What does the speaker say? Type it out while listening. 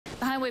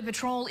The Highway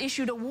Patrol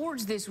issued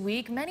awards this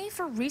week, many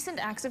for recent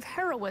acts of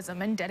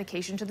heroism and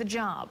dedication to the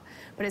job.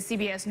 But as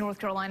CBS North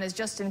Carolina's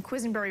Justin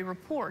Quisenberry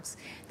reports,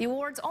 the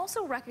awards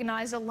also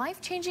recognize a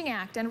life-changing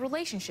act and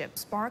relationship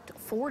sparked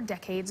 4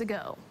 decades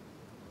ago.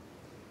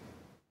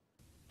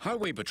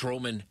 Highway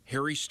Patrolman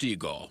Harry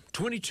Stegall,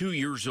 22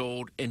 years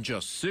old and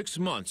just 6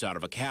 months out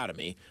of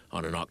academy,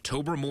 on an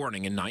October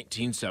morning in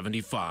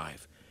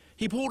 1975.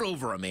 He pulled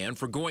over a man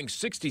for going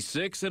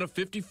 66 and a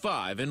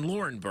 55 in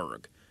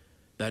Laurinburg.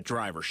 That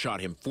driver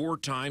shot him 4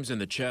 times in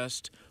the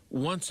chest,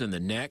 once in the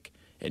neck,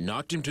 and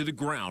knocked him to the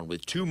ground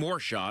with 2 more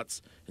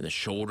shots in the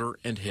shoulder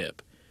and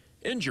hip.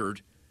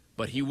 Injured,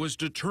 but he was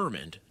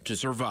determined to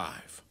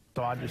survive.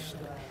 So I just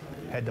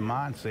had the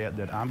mindset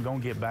that I'm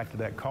going to get back to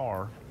that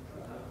car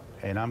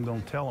and I'm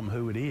going to tell them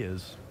who it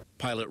is.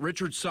 Pilot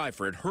Richard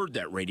Seifert heard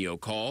that radio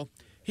call.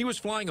 He was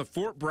flying a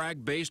Fort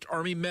Bragg-based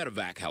Army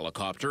medevac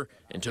helicopter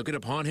and took it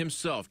upon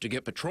himself to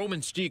get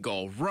Patrolman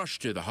Stegall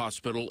rushed to the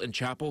hospital in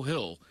Chapel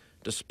Hill,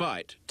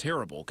 despite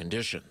terrible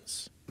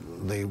conditions.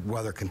 The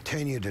weather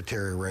continued to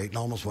deteriorate and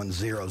almost went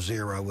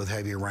 0-0 with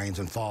heavy rains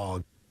and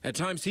fog. At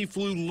times, he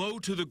flew low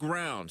to the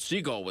ground.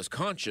 Stegall was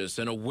conscious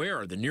and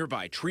aware of the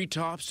nearby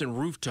treetops and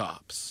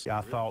rooftops.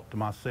 I thought to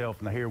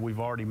myself, now here we've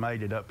already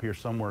made it up here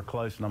somewhere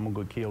close and I'm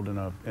going to get killed in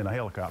a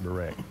helicopter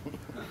wreck.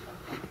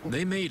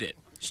 They made it.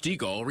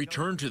 Stegall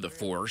returned to the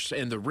force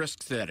and the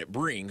risks that it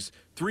brings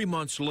 3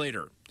 months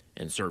later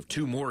and served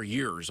 2 more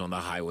years on the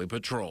Highway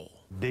Patrol.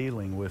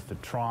 Dealing with the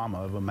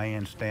trauma of a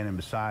man standing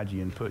beside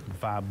you and putting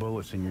 5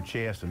 bullets in your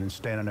chest and then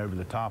standing over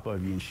the top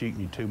of you and shooting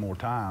you 2 more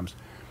times,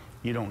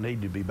 you don't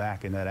need to be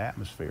back in that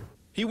atmosphere.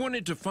 He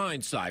wanted to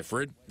find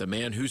Seifert, the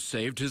man who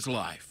saved his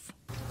life.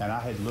 And I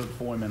had looked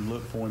for him and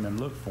looked for him and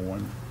looked for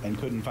him and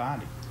couldn't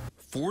find him.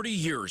 40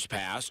 years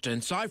passed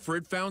and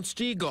Seifert found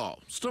Stegall,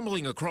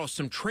 stumbling across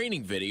some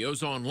training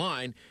videos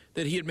online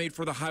that he had made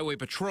for the Highway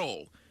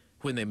Patrol.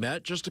 When they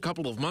met just a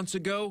couple of months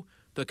ago,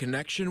 the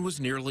connection was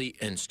nearly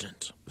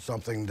instant.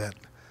 Something that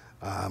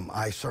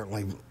I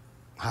certainly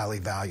highly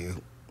value,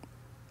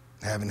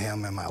 having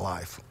him in my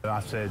life. I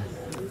said,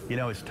 you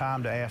know, it's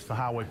time to ask the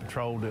Highway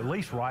Patrol to at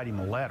least write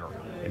him a letter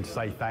and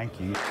say thank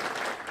you.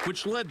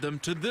 Which led them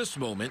to this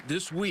moment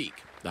this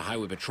week. The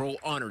Highway Patrol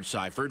honored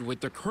Seifert with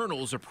the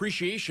Colonel's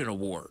Appreciation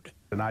Award.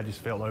 And I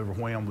just felt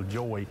overwhelmed with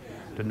joy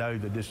to know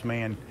that this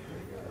man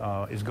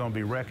is going to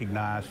be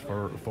recognized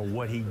for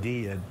what he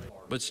did.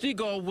 But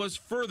Stegall was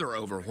further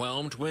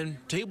overwhelmed when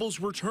tables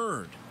were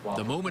turned.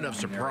 The moment of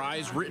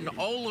surprise written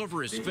all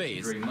over his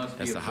face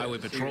as the Highway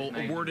Patrol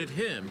awarded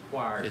him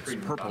its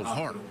Purple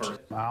Heart.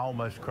 I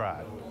almost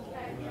cried.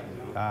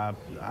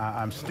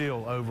 I'm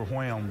still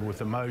overwhelmed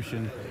with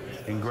emotion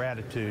and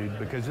gratitude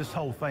because this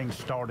whole thing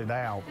started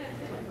out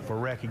for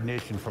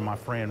recognition from my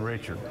friend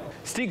Richard.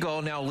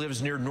 Stegall now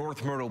lives near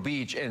North Myrtle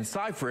Beach and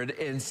Seifert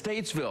in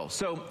Statesville,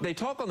 so they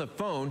talk on the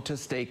phone to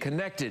stay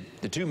connected.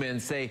 The 2 men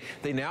say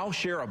they now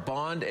share a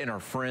bond and are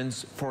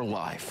friends for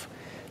life.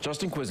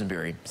 Justin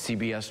Quisenberry,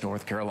 CBS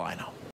North Carolina.